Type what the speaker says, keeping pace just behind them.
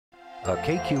a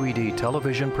KQED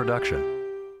television production.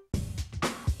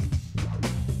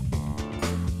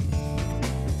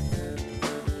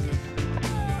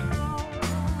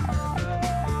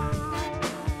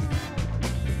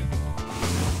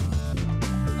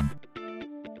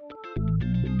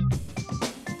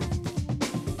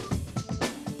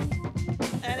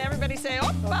 Say,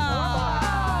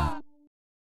 Oppa!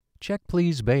 Check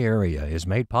Please Bay Area is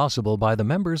made possible by the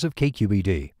members of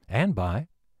KQED and by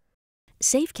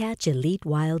Safe Catch Elite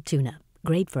Wild Tuna.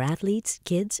 Great for athletes,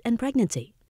 kids, and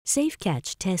pregnancy. Safe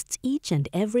Catch tests each and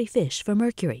every fish for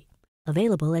mercury.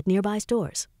 Available at nearby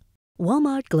stores.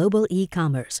 Walmart Global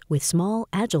E-Commerce, with small,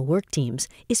 agile work teams,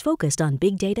 is focused on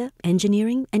big data,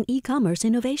 engineering, and e-commerce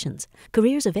innovations.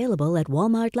 Careers available at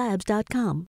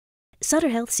walmartlabs.com. Sutter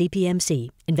Health CPMC,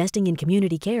 investing in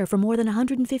community care for more than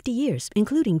 150 years,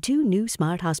 including 2 new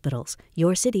smart hospitals.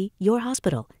 Your city, your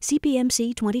hospital.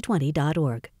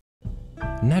 CPMC2020.org.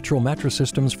 Natural Mattress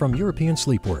Systems from European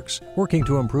Sleepworks, working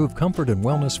to improve comfort and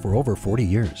wellness for over 40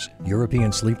 years.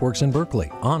 European Sleepworks in Berkeley,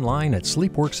 online at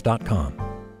sleepworks.com.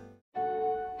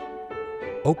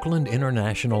 Oakland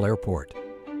International Airport,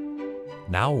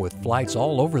 now with flights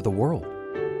all over the world.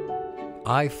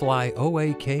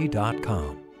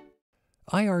 iFlyOAK.com.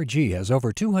 IRG has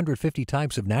over 250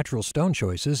 types of natural stone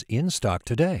choices in stock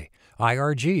today.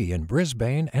 IRG in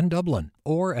Brisbane and Dublin,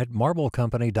 or at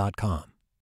marblecompany.com.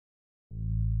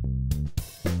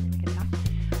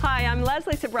 Hi, I'm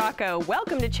Leslie Sabraco.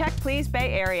 Welcome to Check Please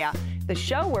Bay Area, the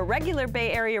show where regular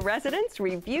Bay Area residents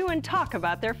review and talk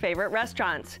about their favorite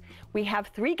restaurants. We have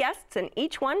 3 guests, and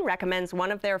each one recommends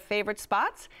one of their favorite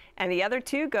spots, and the other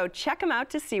 2 go check them out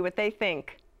to see what they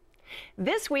think.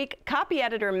 This week, copy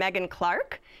editor Megan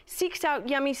Clark seeks out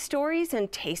yummy stories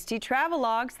and tasty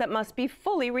travelogues that must be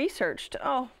fully researched.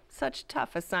 Oh, such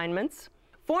tough assignments.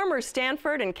 Former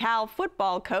Stanford and Cal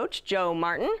football coach Joe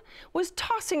Martin was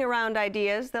tossing around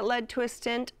ideas that led to a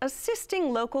stint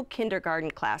assisting local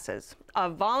kindergarten classes. A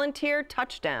volunteer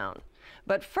touchdown.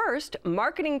 But first,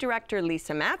 marketing director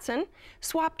Lisa Matson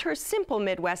swapped her simple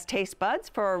Midwest taste buds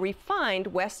for a refined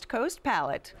West Coast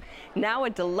palate. Now a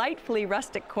delightfully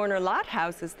rustic corner lot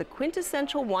houses the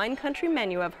quintessential wine country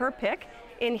menu of her pick.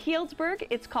 In Healdsburg,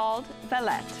 it's called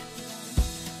Valette.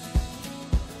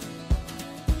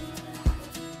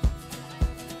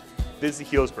 This is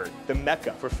Healdsburg, the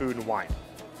mecca for food and wine.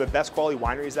 The best quality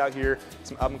wineries out here,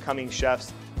 some up-and-coming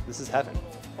chefs. This is heaven.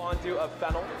 Fondue of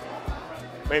fennel.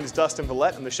 My name is Dustin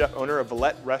Valette. I'm the chef owner of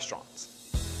Valette Restaurants.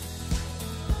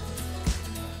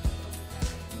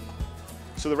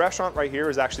 So the restaurant right here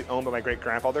was actually owned by my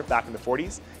great-grandfather back in the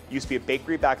 40s. It used to be a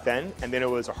bakery back then, and then it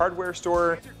was a hardware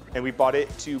store, and we bought it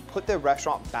to put the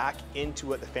restaurant back into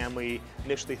what the family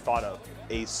initially thought of.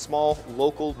 A small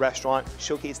local restaurant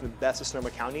showcasing the best of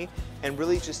Sonoma County and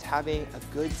really just having a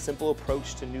good, simple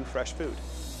approach to new, fresh food.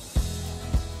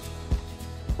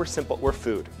 We're simple, we're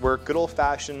food. We're good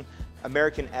old-fashioned,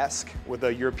 American-esque with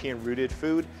a European-rooted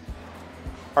food.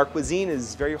 Our cuisine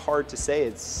is very hard to say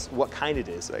it's what kind it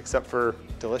is, except for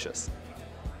delicious.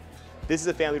 This is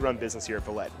a family-run business here at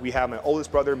Valette. We have my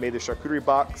oldest brother made the charcuterie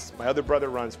box. My other brother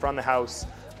runs front of the house.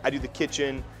 I do the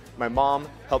kitchen. My mom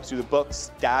helps do the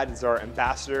books. Dad is our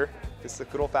ambassador. This is a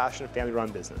good old-fashioned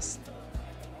family-run business.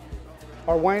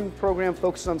 Our wine program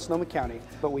focuses on Sonoma County,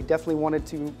 but we definitely wanted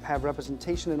to have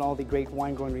representation in all the great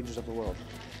wine-growing regions of the world.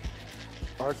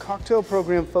 Our cocktail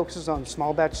program focuses on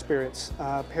small batch spirits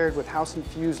paired with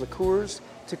house-infused liqueurs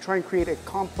to try and create a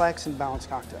complex and balanced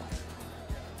cocktail.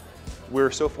 We're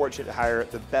so fortunate to hire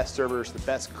the best servers, the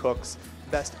best cooks,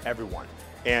 the best everyone.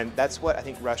 And that's what I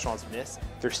think restaurants miss.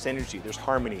 There's synergy, there's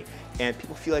harmony, and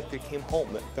people feel like they came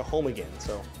home, they're home again.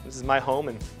 So this is my home,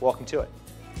 and welcome to it.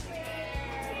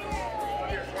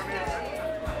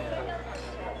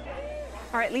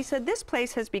 All right, Lisa, this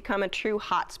place has become a true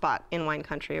hotspot in wine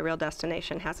country, a real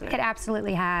destination, hasn't it? It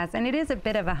absolutely has, and it is a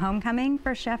bit of a homecoming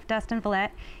for Chef Dustin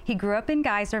Valette. He grew up in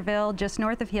Geyserville, just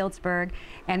north of Healdsburg,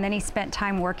 and then he spent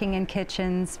time working in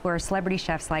kitchens for celebrity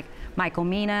chefs like Michael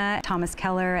Mina, Thomas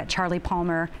Keller, at Charlie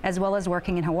Palmer, as well as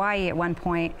working in Hawaii at one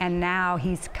point, and now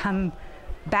he's come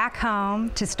back home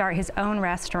to start his own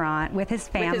restaurant with his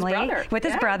family. With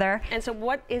his brother. And so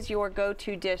what is your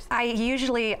go-to dish? I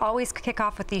usually always kick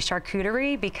off with the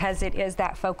charcuterie because it is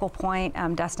that focal point.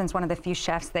 Dustin's one of the few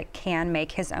chefs that can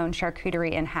make his own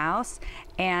charcuterie in-house.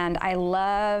 And I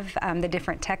love the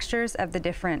different textures of the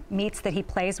different meats that he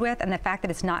plays with, and the fact that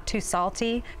it's not too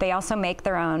salty. They also make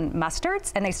their own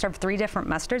mustards, and they serve 3 different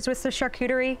mustards with the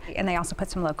charcuterie, and they also put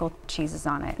some local cheeses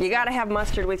on it. You got to have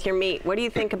mustard with your meat. What do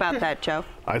you think about that, Joe?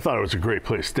 I thought it was a great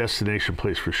place, destination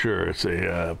place for sure. It's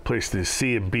a place to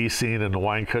see and be seen in the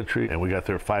wine country, and we got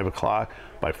there at 5 o'clock.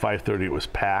 By 5:30 it was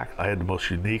packed. I had the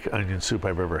most unique onion soup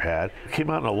I've ever had. It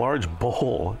came out in a large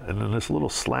bowl and then this little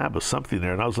slab of something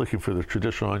there, and I was looking for the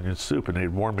traditional onion soup, and they'd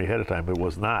warned me ahead of time, but it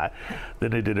was not. Then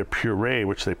they did a puree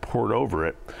which they poured over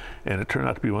it, and it turned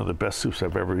out to be one of the best soups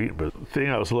I've ever eaten. But the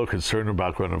thing I was a little concerned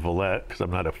about going to Valette, because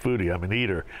I'm not a foodie, I'm an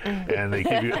eater, and they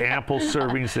give you ample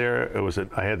servings there.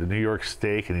 I had the New York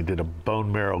steak, and he did a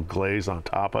bone marrow glaze on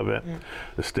top of it.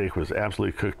 The steak was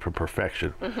absolutely cooked to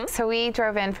perfection. So we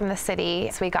drove in from the city,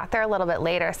 so we got there a little bit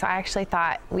later. So I actually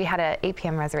thought we had an 8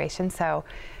 p.m. reservation. So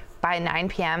by 9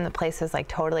 p.m. the place was like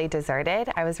totally deserted.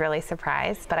 I was really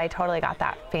surprised, but I totally got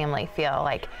that family feel,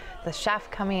 like the chef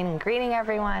coming and greeting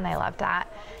everyone. I loved that.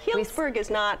 Healdsburg is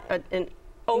not an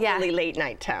overly late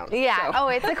night town. Yeah. So. Oh,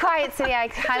 it's a quiet city. I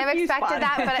kind of expected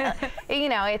that, but you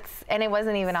know, and it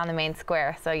wasn't even on the main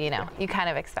square, so you know, you kind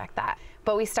of expect that.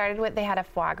 But we started with, they had a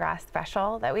foie gras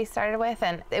special that we started with,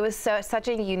 and it was such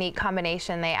a unique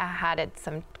combination. They had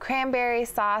some cranberry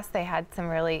sauce, they had some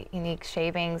really unique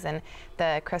shavings, and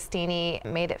the crostini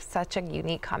made it such a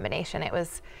unique combination. It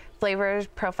was flavor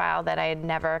profile that I'd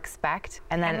never expect.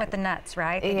 And then with the nuts,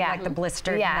 right? Yeah. Like the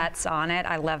blistered nuts on it.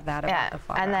 I love that about the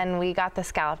foie gras. And then we got the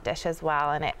scallop dish as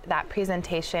well, and that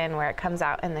presentation where it comes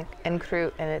out in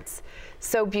croûte, and it's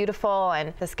so beautiful,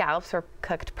 and the scallops were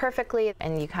cooked perfectly,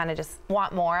 and you kind of just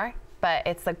want more, but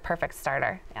it's the perfect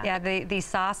starter. Yeah, the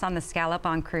sauce on the scallop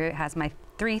en croûte has my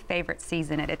 3 favorite C's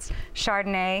in it. It's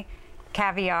Chardonnay,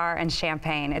 caviar, and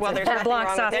champagne. It's there's a blanc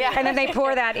sauce, yeah. and then they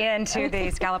pour that into the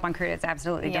scallop en croûte. It's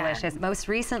absolutely delicious. Most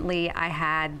recently, I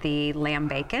had the lamb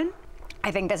bacon.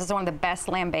 I think this is one of the best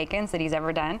lamb bacons that he's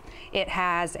ever done. It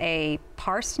has a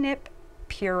parsnip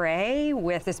puree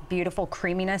with this beautiful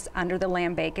creaminess under the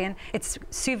lamb bacon. It's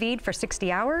sous vide for 60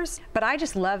 hours, but I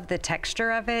just love the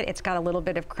texture of it. It's got a little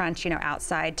bit of crunch, you know,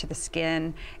 outside to the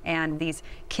skin, and these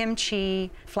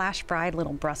kimchi flash fried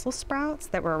little Brussels sprouts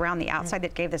that were around the outside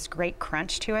that gave this great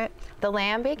crunch to it. The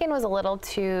lamb bacon was a little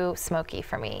too smoky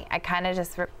for me. I kind of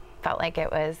just felt like it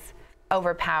was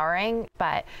overpowering,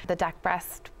 but the duck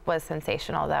breast was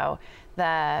sensational though.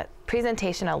 The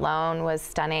presentation alone was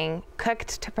stunning,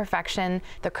 cooked to perfection.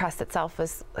 The crust itself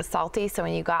was salty, so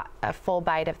when you got a full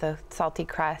bite of the salty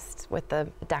crust with the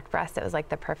duck breast, it was like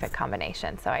the perfect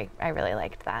combination, so I really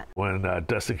liked that. When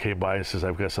Dustin came by and says,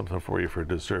 I've got something for you for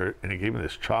dessert, and he gave me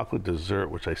this chocolate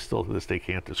dessert, which I still to this day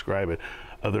can't describe it,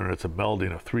 other than it's a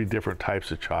melding of 3 different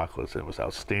types of chocolates, and it was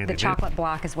outstanding. The chocolate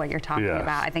block is what you're talking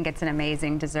about. I think it's an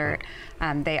amazing dessert.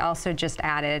 They also just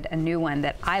added a new one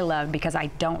that I love because I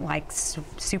don't like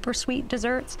super sweet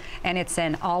desserts, and it's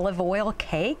an olive oil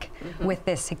cake with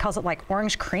this, he calls it like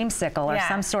orange creamsicle or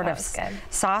some sort of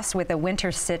sauce with a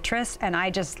winter citrus, and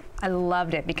I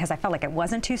loved it because I felt like it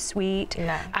wasn't too sweet.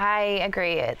 No. I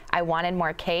agree. I wanted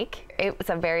more cake. It was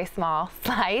a very small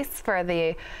slice for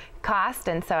the cost,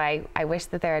 and so I wish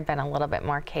that there had been a little bit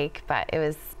more cake, but it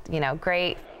was, you know,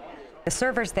 great. The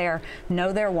servers there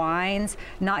know their wines,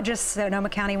 not just Sonoma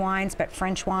County wines, but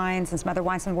French wines and some other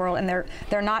wines in the world, and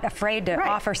they're not afraid to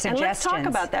offer suggestions. And let's talk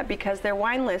about that because their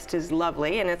wine list is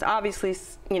lovely, and it's obviously,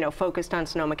 you know, focused on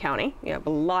Sonoma County. You have a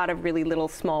lot of really little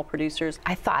small producers.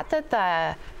 I thought that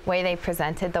the way they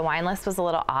presented the wine list was a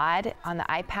little odd. On the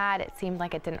iPad, it seemed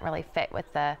like it didn't really fit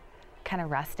with the kind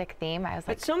of rustic theme. I was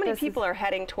like, but so many people are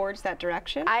heading towards that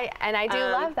direction. I do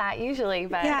love that usually,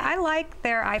 but yeah, I like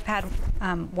their iPad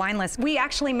wine list. We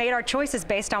actually made our choices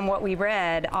based on what we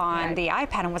read on the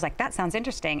iPad, and was like, that sounds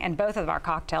interesting. And both of our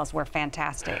cocktails were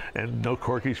fantastic. And no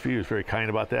corkies for you. He was very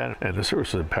kind about that, and the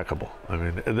service was impeccable. I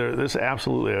mean, this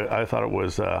absolutely. I thought it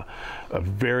was a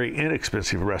very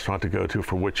inexpensive restaurant to go to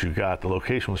for what you got. The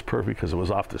location was perfect because it was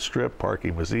off the strip.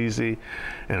 Parking was easy,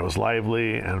 and it was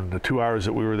lively. And the 2 hours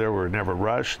that we were there were never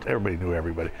rushed. Everybody knew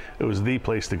everybody. It was the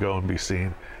place to go and be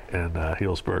seen in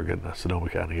Healdsburg and the Sonoma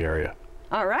County area.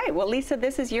 All right. Well, Lisa,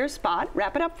 this is your spot.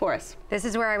 Wrap it up for us. This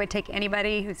is where I would take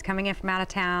anybody who's coming in from out of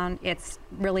town. It's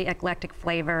really eclectic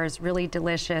flavors, really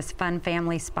delicious, fun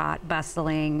family spot,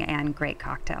 bustling, and great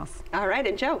cocktails. All right.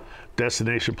 And Joe?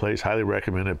 Destination place, highly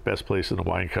recommended, best place in the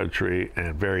wine country,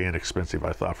 and very inexpensive,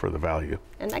 I thought, for the value.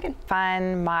 And Megan?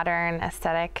 Fun, modern,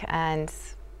 aesthetic, and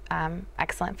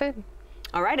excellent food.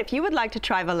 All right, if you would like to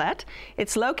try Valette,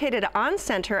 it's located on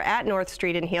Center at North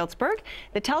Street in Healdsburg.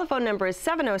 The telephone number is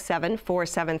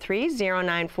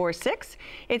 707-473-0946.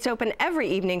 It's open every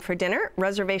evening for dinner.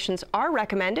 Reservations are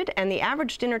recommended, and the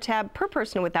average dinner tab per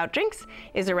person without drinks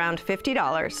is around $50.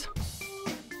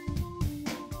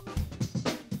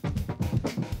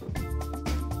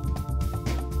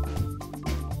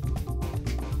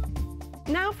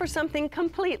 Now for something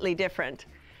completely different.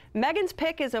 Megan's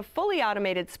Pick is a fully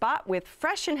automated spot with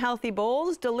fresh and healthy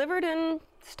bowls delivered in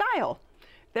style.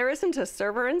 There isn't a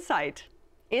server in sight.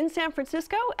 In San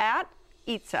Francisco at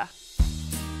Eatsa.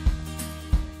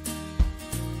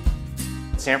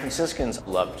 San Franciscans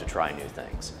love to try new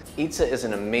things. Eatsa is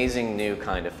an amazing new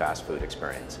kind of fast food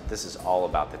experience. This is all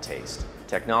about the taste.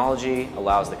 Technology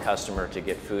allows the customer to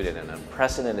get food at an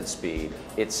unprecedented speed.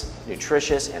 It's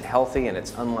nutritious and healthy, and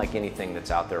it's unlike anything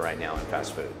that's out there right now in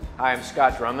fast food. Hi, I'm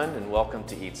Scott Drummond, and welcome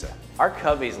to Eatsa. Our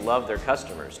cubbies love their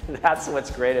customers. That's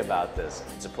what's great about this.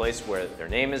 It's a place where their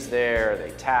name is there,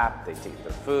 they tap, they take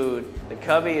their food. The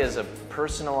cubby is a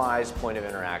personalized point of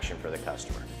interaction for the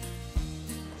customer.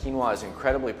 Quinoa is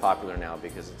incredibly popular now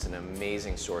because it's an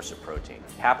amazing source of protein.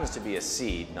 It happens to be a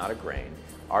seed, not a grain.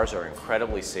 Ours are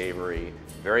incredibly savory,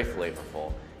 very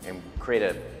flavorful, and create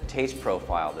a taste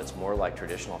profile that's more like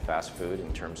traditional fast food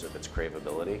in terms of its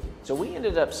craveability. So we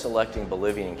ended up selecting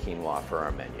Bolivian quinoa for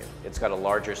our menu. It's got a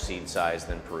larger seed size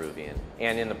than Peruvian.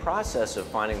 And in the process of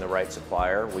finding the right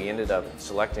supplier, we ended up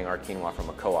selecting our quinoa from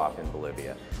a co-op in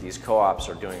Bolivia. These co-ops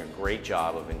are doing a great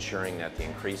job of ensuring that the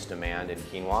increased demand in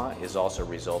quinoa is also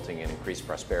resulting in increased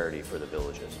prosperity for the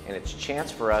villages. And it's a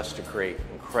chance for us to create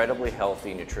incredibly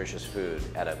healthy, nutritious food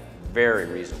at a very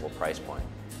reasonable price point.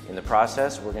 In the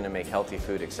process, we're going to make healthy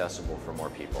food accessible for more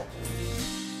people.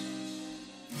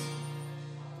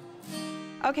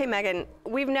 Okay, Megan,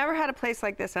 we've never had a place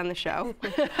like this on the show.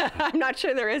 I'm not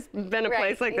sure there has been a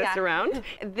place like this around.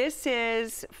 This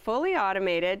is fully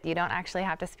automated. You don't actually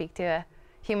have to speak to a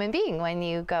human being when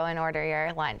you go and order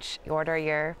your lunch. You order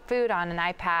your food on an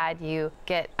iPad, you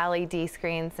get LED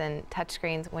screens and touch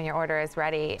screens when your order is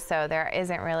ready, so there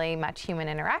isn't really much human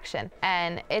interaction.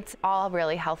 And it's all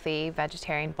really healthy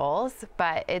vegetarian bowls,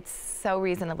 but it's so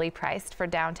reasonably priced for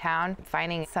downtown.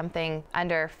 Finding something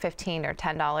under $15 or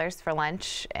 $10 for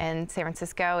lunch in San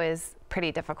Francisco is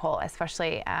pretty difficult,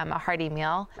 especially a hearty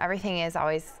meal. Everything is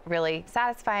always really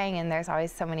satisfying, and there's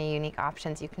always so many unique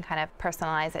options. You can kind of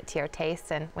personalize it to your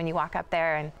taste, and when you walk up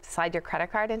there and slide your credit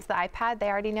card into the iPad, they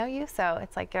already know you, so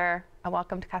it's like you're a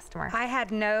welcomed customer. I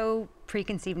had no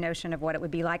preconceived notion of what it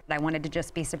would be like. I wanted to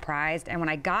just be surprised, and when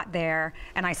I got there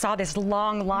and I saw this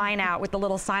long line out with the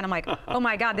little sign, I'm like, oh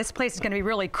my God, this place is going to be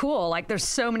really cool. Like, there's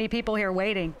so many people here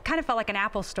waiting. Kind of felt like an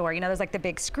Apple store, you know, there's like the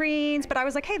big screens, but I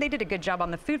was like, hey, they did a good job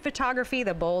on the food photography.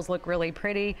 The bowls look really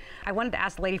pretty. I wanted to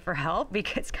ask the lady for help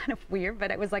because it's kind of weird, but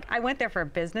it was like, I went there for a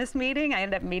business meeting. I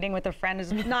ended up meeting with a friend.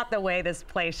 It's not the way this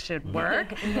place should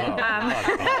work.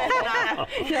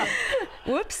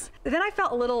 Whoops. Then I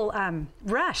felt a little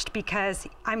rushed because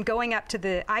I'm going up to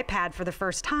the iPad for the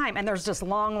first time, and there's this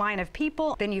long line of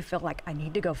people. Then you feel like, I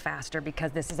need to go faster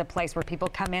because this is a place where people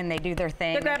come in, they do their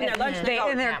thing. They're grabbing their lunch,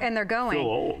 and they're going. Feel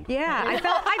old. Yeah, I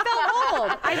felt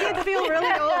old. I did feel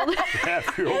really old. Yeah,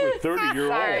 if you're over 30,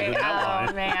 you're old in that line.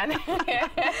 Oh, man.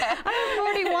 I'm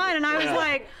 41, and I was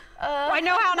like, I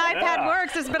know how an iPad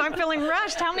works, but I'm feeling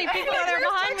rushed. How many people are there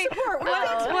behind me?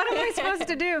 What am I supposed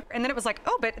to do? And then it was like,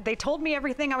 oh, but they told me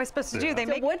everything I was supposed to do. So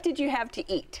what did you have to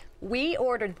eat? We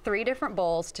ordered 3 different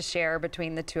bowls to share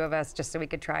between the two of us just so we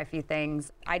could try a few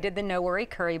things. I did the No Worry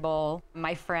Curry Bowl.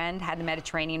 My friend had the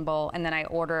Mediterranean Bowl, and then I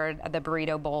ordered the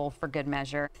Burrito Bowl for good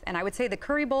measure. And I would say the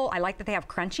Curry Bowl, I like that they have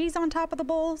crunchies on top of the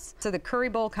bowls. So the Curry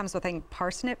Bowl comes with, I think,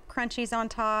 parsnip crunchies on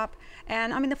top.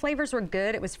 And I mean, the flavors were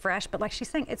good. It was fresh, but like she's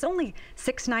saying, it's only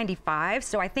 $6.95.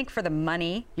 So I think for the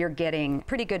money, you're getting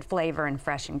pretty good flavor and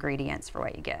fresh ingredients for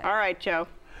what you get. All right, Joe.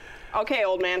 Okay,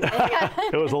 old man.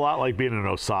 It was a lot like being in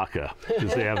Osaka,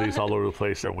 because they have these all over the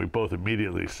place, and we both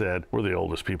immediately said, we're the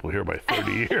oldest people here by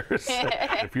 30 years.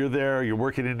 If you're there, you're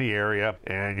working in the area,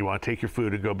 and you want to take your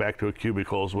food and go back to a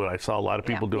cubicle is what I saw a lot of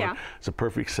people doing. Yeah. It's a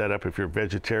perfect setup. If you're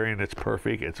vegetarian, it's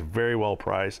perfect. It's very well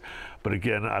priced. But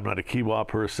again, I'm not a quinoa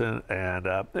person, and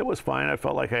it was fine. I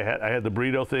felt like I had the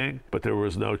burrito thing, but there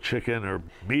was no chicken or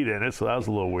meat in it, so that was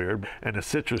a little weird. And a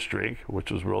citrus drink, which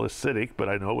was real acidic, but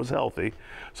I know it was healthy.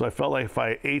 So I felt felt like if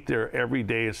I ate there every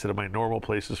day instead of my normal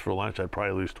places for lunch, I'd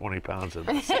probably lose 20 pounds in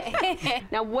that.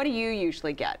 Now, what do you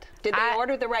usually get? Did they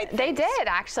order the right things? They did,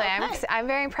 actually. Okay. I'm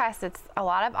very impressed. It's a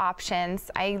lot of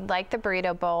options. I like the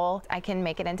burrito bowl. I can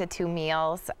make it into 2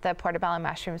 meals. The portobello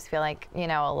mushrooms feel like, you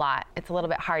know, a lot. It's a little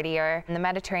bit heartier. And the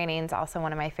Mediterranean's also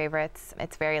one of my favorites.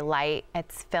 It's very light.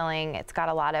 It's filling. It's got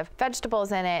a lot of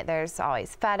vegetables in it. There's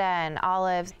always feta and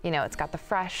olives. You know, it's got the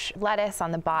fresh lettuce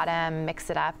on the bottom. Mix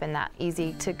it up in that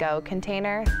easy-to-go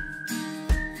container.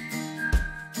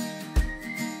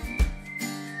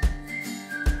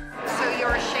 So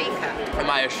you're a shaker? Am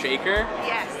I a shaker?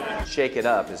 Yes. Shake it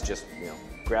up is just, you know,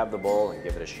 grab the bowl and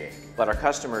give it a shake. But our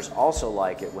customers also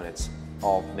like it when it's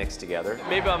all mixed together.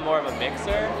 Maybe I'm more of a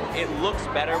mixer. It looks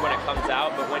better when it comes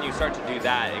out, but when you start to do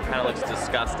that, it kind of looks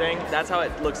disgusting. That's how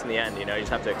it looks in the end, you know, you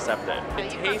just have to accept it.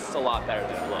 It tastes a lot better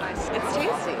than it looks. It's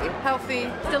tasty, healthy,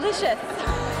 Delicious.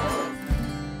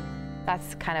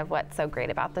 That's kind of what's so great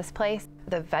about this place.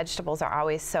 The vegetables are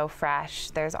always so fresh.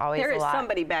 There's always There a is lot.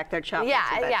 somebody back there chopping Yeah,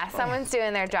 some yeah, vegetables. someone's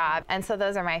doing their job. And so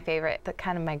those are my favorite,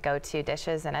 kind of my go-to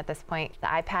dishes. And at this point, the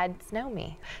iPads know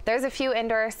me. There's a few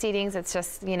indoor seatings. It's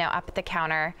just, you know, up at the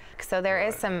counter. So there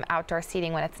is some outdoor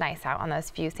seating when it's nice out on those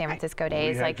few San Francisco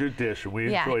days. We had your dish, and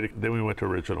we enjoyed it. Then we went to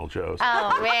Original Joe's. Oh,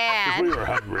 Because man. we were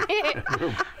hungry.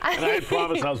 And I had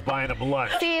promised I was buying them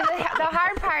lunch. See, the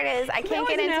hard part is I can't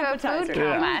get into a food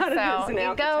coma.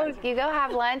 So you go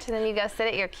have lunch, and then you go sit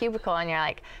at your cubicle, and you're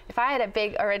like, if I had a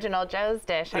big Original Joe's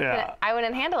dish, I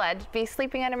wouldn't handle it. I'd be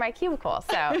sleeping under my cubicle.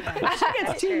 So She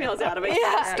gets 2 meals out of it.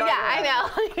 yeah, I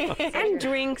know. And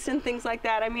drinks and things like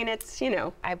that. I mean, it's, you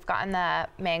know. I've gotten the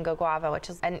mango guava, which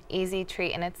is an easy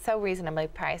treat, and it's so reasonably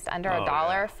priced, under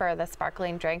 $1 for the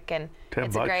sparkling drink, and 10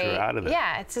 it's bucks, a great. you're out of it.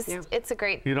 Yeah, it's just it's a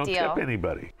great You don't deal. tip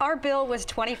anybody. Our bill was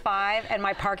 $25 and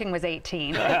my parking was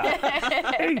 $18.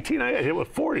 18, I got hit with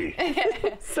 40.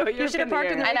 So you should have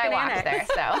parked in the And I Lincoln walked there,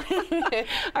 Annex.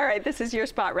 so. All right, this is your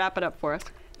spot. Wrap it up for us.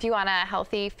 If you want a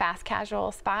healthy, fast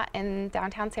casual spot in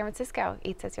downtown San Francisco,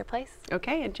 Eatsa's your place.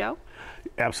 Okay, and Joe?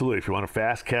 Absolutely. If you want a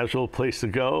fast, casual place to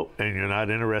go and you're not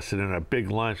interested in a big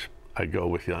lunch, I'd go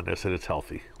with you on this, and it's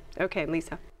healthy. Okay,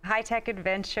 Lisa. High-tech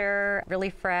adventure, really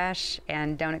fresh,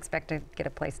 and don't expect to get a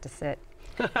place to sit.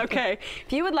 Okay,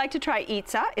 if you would like to try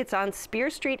eatsa, it's on Spear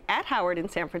Street at Howard in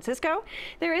San Francisco.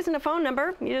 There isn't a phone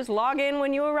number. You just log in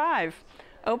when you arrive.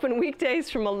 Open weekdays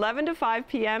from 11 to 5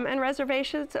 p.m. and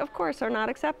reservations, of course, are not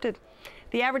accepted.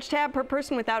 The average tab per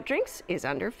person without drinks is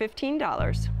under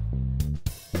 $15.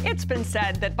 It's been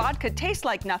said that vodka tastes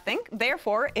like nothing,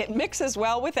 therefore it mixes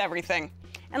well with everything.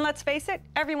 And let's face it,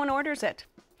 everyone orders it.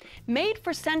 Made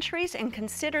for centuries and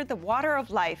considered the water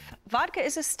of life, vodka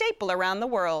is a staple around the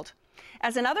world.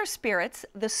 As in other spirits,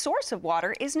 the source of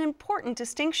water is an important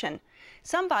distinction.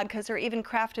 Some vodkas are even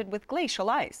crafted with glacial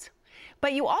ice.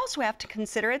 But you also have to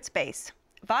consider its base.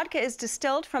 Vodka is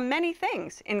distilled from many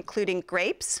things, including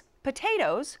grapes,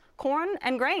 potatoes, corn,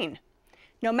 and grain.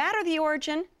 No matter the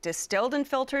origin, distilled and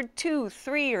filtered 2,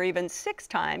 3, or even 6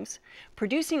 times,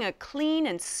 producing a clean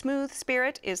and smooth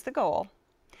spirit is the goal.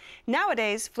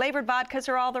 Nowadays, flavored vodkas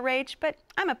are all the rage, but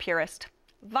I'm a purist.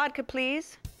 Vodka,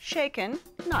 please. Shaken,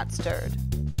 not stirred.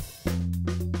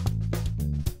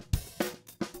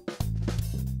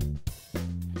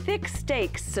 Thick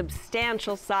steaks,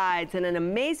 substantial sides, and an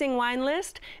amazing wine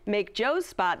list make Joe's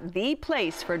Spot the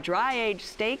place for dry-aged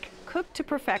steak cooked to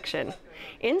perfection.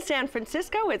 In San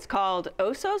Francisco, it's called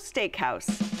Osso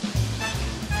Steakhouse.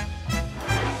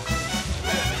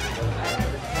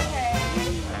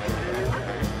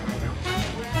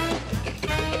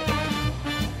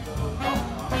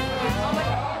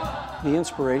 The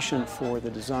inspiration for the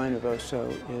design of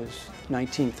Osso is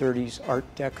 1930s Art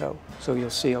Deco. So you'll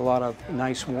see a lot of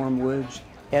nice warm woods,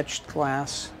 etched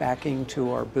glass backing to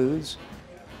our booths.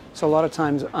 So a lot of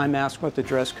times I'm asked what the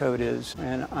dress code is,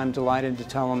 and I'm delighted to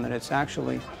tell them that it's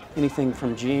actually anything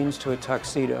from jeans to a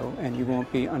tuxedo, and you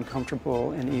won't be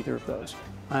uncomfortable in either of those.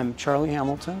 I'm Charlie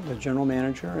Hamilton, the general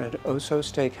manager at Osso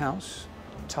Steakhouse,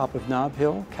 top of Nob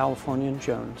Hill, California and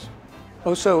Jones.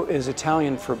 Osso is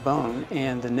Italian for bone,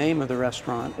 and the name of the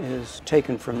restaurant is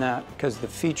taken from that because the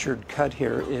featured cut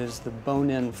here is the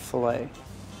bone-in filet.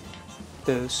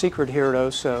 The secret here at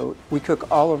Osso, we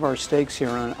cook all of our steaks here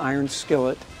on an iron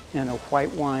skillet in a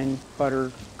white wine,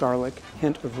 butter, garlic,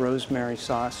 hint of rosemary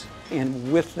sauce.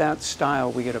 And with that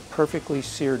style, we get a perfectly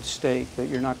seared steak that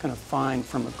you're not going to find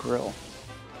from a grill.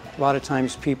 A lot of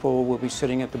times people will be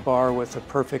sitting at the bar with a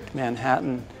perfect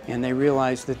Manhattan, and they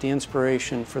realize that the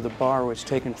inspiration for the bar was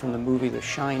taken from the movie The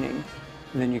Shining,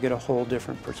 and then you get a whole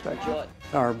different perspective.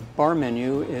 Our bar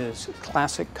menu is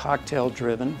classic cocktail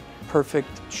driven, perfect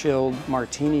chilled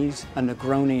martinis. A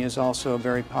Negroni is also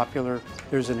very popular.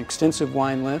 There's an extensive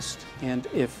wine list, and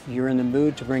if you're in the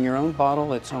mood to bring your own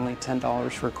bottle, it's only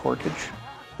 $10 for corkage.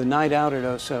 The night out at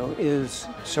Osso is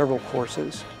several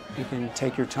courses. You can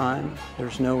take your time.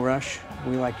 There's no rush.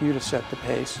 We like you to set the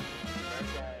pace.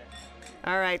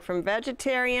 All right, from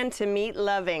vegetarian to meat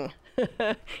loving.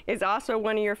 Is also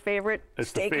one of your favorite steakhouses?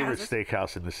 It's the favorite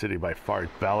steakhouse in the city by far.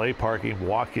 Valet parking,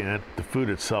 walk in. The food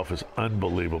itself is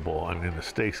unbelievable. I mean, the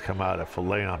steaks come out a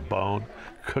filet on bone,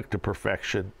 cooked to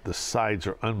perfection. The sides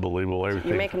are unbelievable. Everything.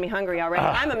 You're making me hungry already.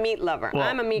 I'm a meat lover. Well,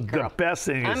 I'm a meat girl. The best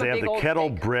thing is they have the kettle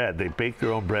steak. bread. They bake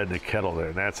their own bread in the kettle there,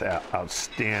 and that's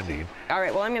outstanding. All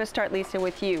right, well, I'm going to start, Lisa,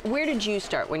 with you. Where did you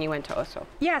start when you went to Osso?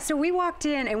 Yeah, so we walked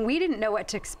in and we didn't know what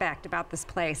to expect about this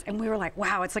place. And we were like,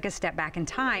 wow, it's like a step back in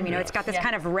time. You know, it's got this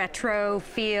kind of retro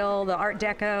feel, the Art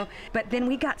Deco. But then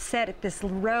we got set at this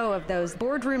row of those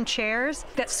boardroom chairs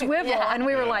that swivel. And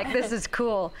we were like, this is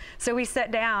cool. So we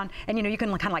sat down and, you know, you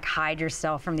can kind of like hide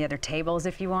yourself from the other tables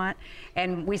if you want.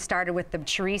 And we started with the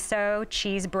chorizo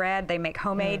cheese bread. They make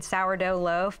homemade sourdough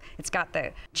loaf. It's got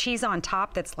the cheese on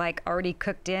top that's like already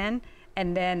cooked in.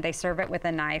 And then they serve it with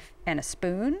a knife and a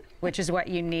spoon, which is what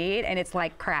you need, and it's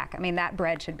like crack. I mean, that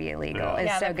bread should be illegal.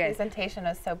 It's so the good. presentation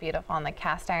was so beautiful on the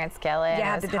cast iron skillet.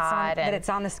 Yeah, it was hot. that it's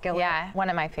on the skillet. Yeah, one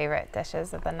of my favorite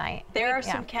dishes of the night. There are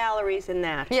some calories in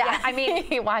that. Yeah, I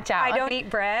mean, watch out. I don't eat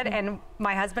bread, and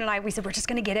my husband and I, we said, we're just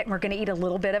gonna get it, and we're gonna eat a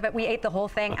little bit of it. We ate the whole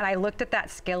thing, and I looked at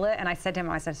that skillet, and I said to him,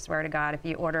 I said, I swear to God, if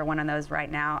you order one of those right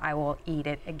now, I will eat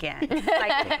it again.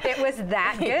 Like, it was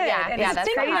that good. Yeah, and that's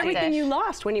think of a hot everything dish. you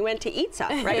lost when you went to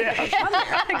eatsa, right? Yeah.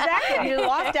 Exactly. You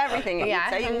lost everything at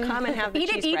Yeah. eatsa. You can come and have the Eat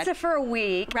cheese at bread. Eatsa for a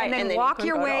week, Right, and then and then walk you can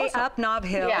your go to way Osso. up Nob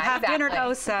Hill, Yeah, have dinner at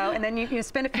exactly. Osso, and then you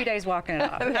spend a few days walking it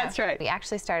off. That's right. We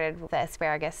actually started with the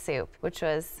asparagus soup, which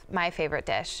was my favorite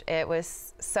dish. It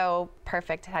was so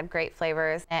perfect. It had great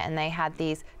flavors, and they had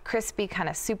these crispy, kind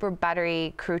of super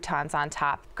buttery croutons on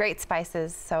top. Great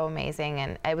spices, so amazing,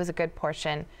 and it was a good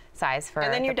portion size for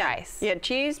And then you're the done. price. You had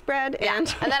cheese bread and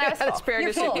then I was full. asparagus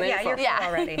You're soup. full. and then Yeah, you're you're full. full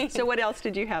already. So what else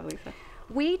did you have, Lisa?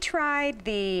 We tried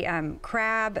the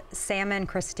crab salmon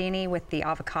crostini with the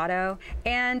avocado,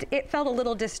 and it felt a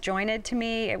little disjointed to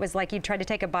me. It was like you tried to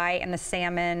take a bite and the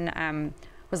salmon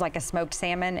was like a smoked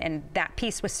salmon, and that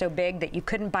piece was so big that you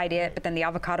couldn't bite it, but then the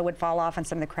avocado would fall off and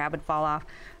some of the crab would fall off.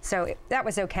 So that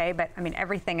was okay, but I mean,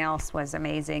 everything else was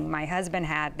amazing. My husband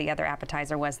had, the other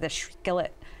appetizer was the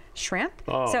skillet shrimp.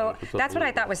 Oh, so that's what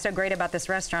I thought was so great about this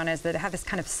restaurant, is that it had this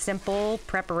kind of simple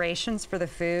preparations for the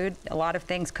food. A lot of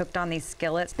things cooked on these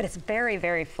skillets, but it's very,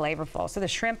 very flavorful. So the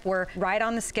shrimp were right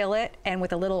on the skillet and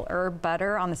with a little herb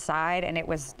butter on the side, and it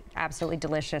was absolutely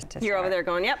delicious to You're start. over there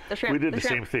going, yep, the shrimp. We did the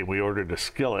shrimp. same thing. We ordered a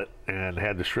skillet and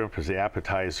had the shrimp as the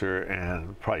appetizer,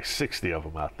 and probably 60 of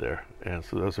them out there. And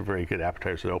so those are very good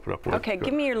appetizers to open up with. Okay,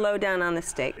 give me your lowdown on the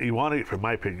steak. You want to, from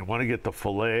my opinion, you want to get the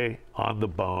filet on the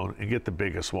bone and get the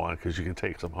biggest one, because you can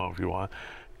take some home if you want.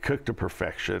 Cooked to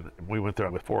perfection. We went there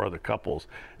with 4 other couples,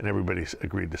 and everybody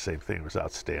agreed the same thing. It was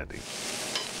outstanding.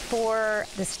 For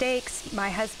the steaks, my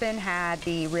husband had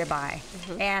the ribeye,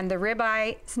 and the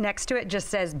ribeye next to it just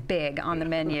says big on the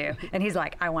menu, and he's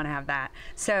like, I want to have that.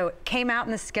 So it came out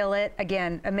in the skillet,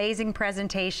 again, amazing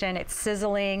presentation, it's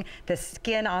sizzling, the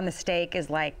skin on the steak is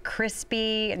like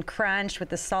crispy and crunched with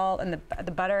the salt and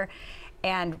the butter.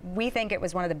 And we think it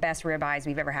was one of the best ribeyes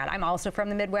we've ever had. I'm also from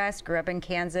the Midwest, grew up in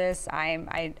Kansas.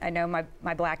 I know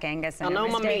my Black Angus and I know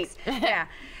my steaks. meat. Yeah.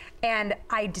 And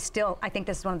I think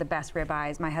this is one of the best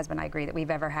ribeyes, my husband and I agree, that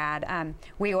we've ever had.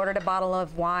 We ordered a bottle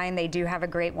of wine. They do have a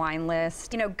great wine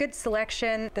list. You know, good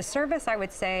selection. The service, I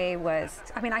would say, was,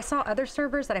 I mean, I saw other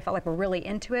servers that I felt like were really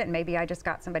into it, and maybe I just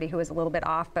got somebody who was a little bit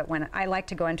off, but when I like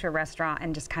to go into a restaurant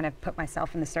and just kind of put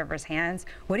myself in the server's hands,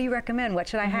 what do you recommend? What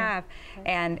should I have?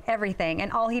 And everything.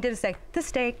 And all he did is say, the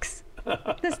steaks.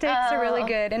 The steaks are really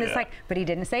good, and it's like, but he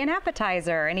didn't say an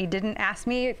appetizer, and he didn't ask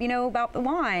me, if, you know, about the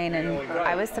wine. And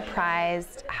I was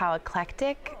surprised how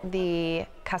eclectic the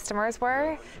customers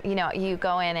were. You know, you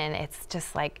go in and it's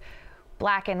just like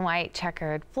black and white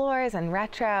checkered floors and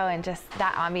retro, and just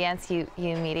that ambience, you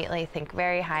immediately think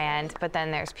very high end. But then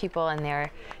there's people in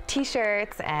their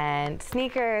t-shirts and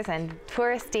sneakers and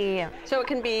touristy. So it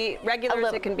can be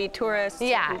regulars, it can be tourists,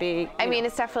 Yeah, it can be, I mean,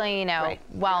 it's definitely, you know, Right.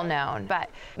 well known. But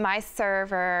my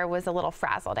server was a little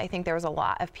frazzled. I think there was a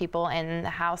lot of people in the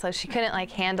house, so she couldn't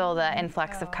like handle the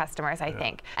influx of customers, I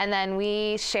think. And then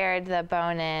we shared the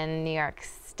bone-in New York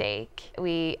steak.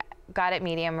 We got it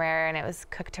medium rare, and it was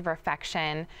cooked to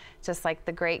perfection, just like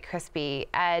the great crispy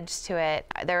edge to it.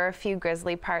 There were a few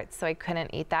grizzly parts, so I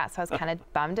couldn't eat that, so I was kind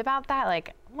of bummed about that.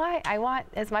 Like, why? I want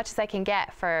as much as I can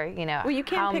get for, you know, well, you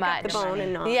can't how pick much. up the bone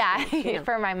and not. Yeah, You know.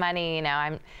 for my money, you know,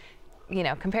 I'm, you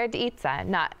know, compared to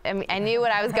eatsa, I knew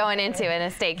what I was going into in a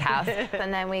steakhouse.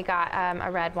 And then we got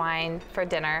a red wine for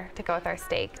dinner to go with our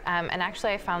steak. And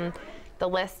actually I found the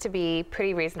list to be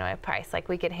pretty reasonably priced. Like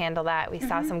we could handle that. We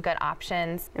saw some good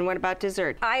options. And what about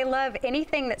dessert? I love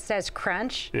anything that says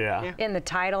crunch in the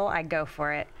title. I go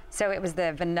for it. So it was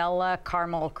the vanilla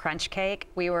caramel crunch cake.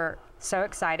 We were so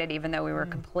excited, even though we were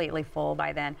completely full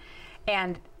by then.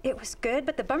 And it was good,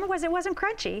 but the bummer was it wasn't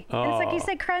crunchy. Oh. And it's like you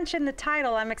said crunch in the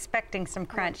title, I'm expecting some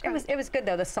crunch. It was good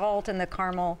though, the salt and the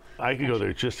caramel. I could go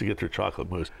there just to get their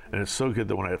chocolate mousse. And it's so good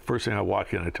that when first thing I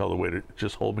walk in, I tell the waiter,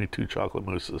 just hold me 2 chocolate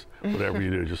mousses. Whatever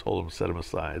you do, just hold them, set them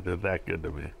aside. They're that good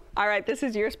to me. All right, this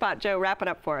is your spot, Joe. Wrap it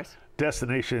up for us.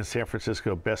 Destination in San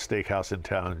Francisco, best steakhouse in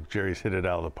town. Jerry's hit it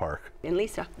out of the park. And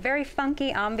Lisa. Very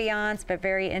funky ambiance, but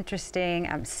very interesting.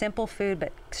 Simple food,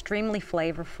 but extremely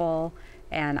flavorful.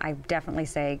 And I definitely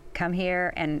say, come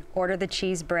here and order the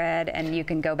cheese bread, and you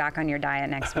can go back on your diet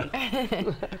next week.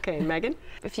 Okay, Megan?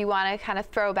 If you want to kind of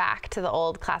throw back to the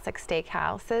old classic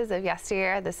steakhouses of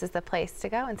yesteryear, this is the place to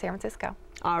go in San Francisco.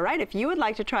 All right, if you would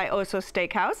like to try Osso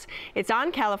Steakhouse, it's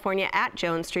on California at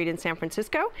Jones Street in San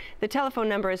Francisco. The telephone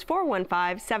number is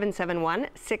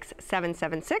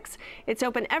 415-771-6776. It's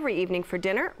open every evening for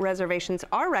dinner. Reservations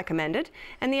are recommended,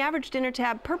 and the average dinner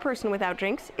tab per person without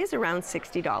drinks is around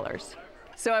 $60.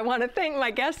 So I want to thank my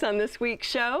guests on this week's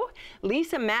show.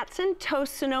 Lisa Matson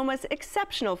toasts Sonoma's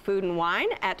exceptional food and wine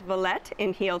at Valette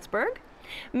in Healdsburg.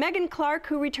 Megan Clark,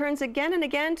 who returns again and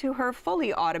again to her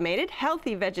fully automated,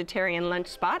 healthy vegetarian lunch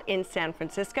spot in San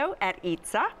Francisco at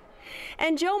Eatsa.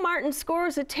 And Joe Martin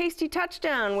scores a tasty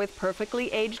touchdown with perfectly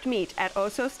aged meat at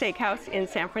Osso Steakhouse in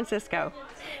San Francisco.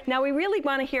 Now, we really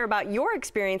want to hear about your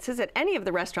experiences at any of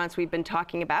the restaurants we've been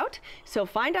talking about, so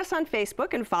find us on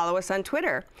Facebook and follow us on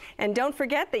Twitter. And don't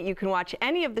forget that you can watch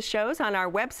any of the shows on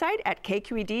our website at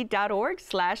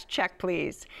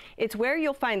kqed.org/checkplease. It's where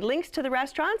you'll find links to the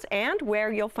restaurants and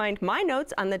where you'll find my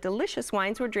notes on the delicious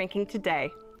wines we're drinking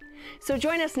today. So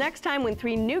join us next time when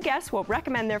 3 new guests will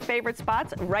recommend their favorite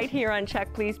spots right here on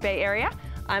Check Please Bay Area.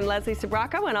 I'm Leslie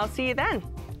Sbrocco, and I'll see you then.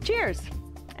 Cheers.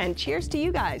 And cheers to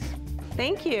you guys.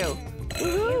 Thank you.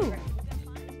 Woo-hoo.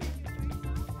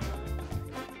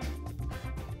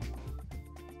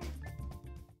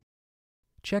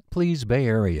 Check Please Bay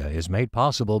Area is made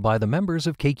possible by the members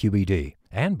of KQED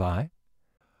and by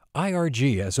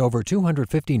IRG has over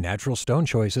 250 natural stone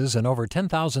choices and over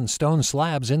 10,000 stone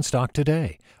slabs in stock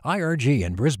today. IRG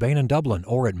in Brisbane and Dublin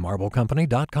or at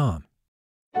marblecompany.com.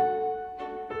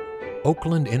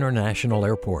 Oakland International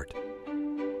Airport.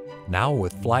 Now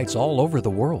with flights all over the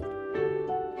world.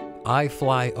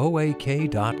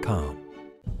 iFlyOAK.com.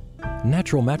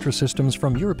 Natural mattress systems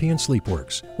from European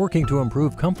Sleepworks, working to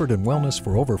improve comfort and wellness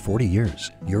for over 40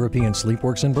 years. European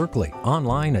Sleepworks in Berkeley,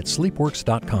 online at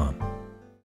sleepworks.com.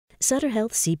 Sutter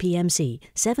Health CPMC,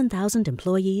 7,000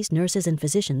 employees, nurses, and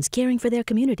physicians caring for their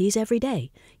communities every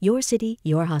day. Your city,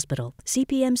 your hospital.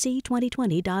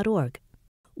 CPMC2020.org.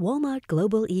 Walmart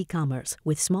Global E-commerce,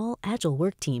 with small, agile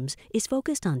work teams, is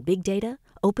focused on big data,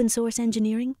 open source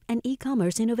engineering, and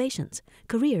e-commerce innovations.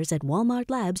 Careers at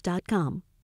walmartlabs.com.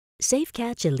 Safe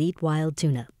Catch Elite Wild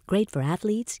Tuna, great for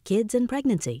athletes, kids, and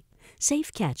pregnancy.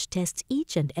 Safe Catch tests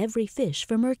each and every fish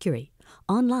for mercury.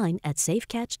 Online at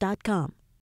safecatch.com.